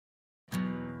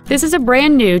This is a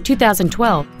brand new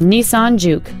 2012 Nissan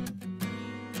JUKE.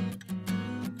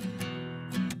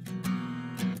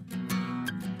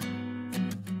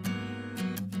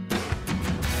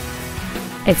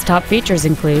 Its top features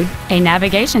include a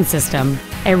navigation system,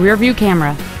 a rear-view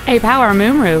camera, a power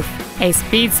moonroof, a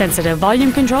speed-sensitive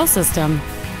volume control system,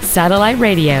 satellite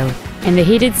radio, and the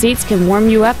heated seats can warm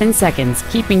you up in seconds,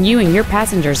 keeping you and your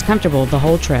passengers comfortable the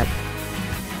whole trip.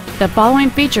 The following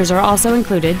features are also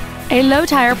included: a low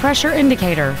tire pressure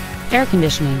indicator, air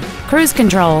conditioning, cruise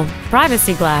control,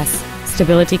 privacy glass,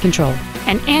 stability control,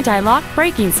 an anti-lock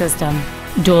braking system,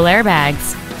 dual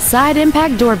airbags, side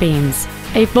impact door beams,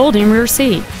 a folding rear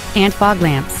seat, and fog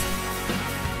lamps.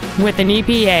 With an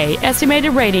EPA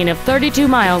estimated rating of 32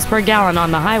 miles per gallon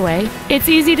on the highway, it's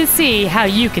easy to see how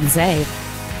you can save.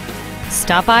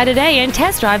 Stop by today and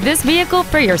test drive this vehicle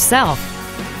for yourself.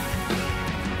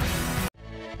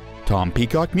 Tom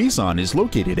Peacock Nissan is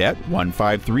located at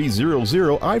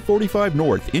 15300 I-45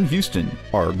 North in Houston.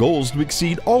 Our goal is to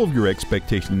exceed all of your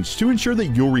expectations to ensure that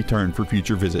you'll return for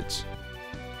future visits.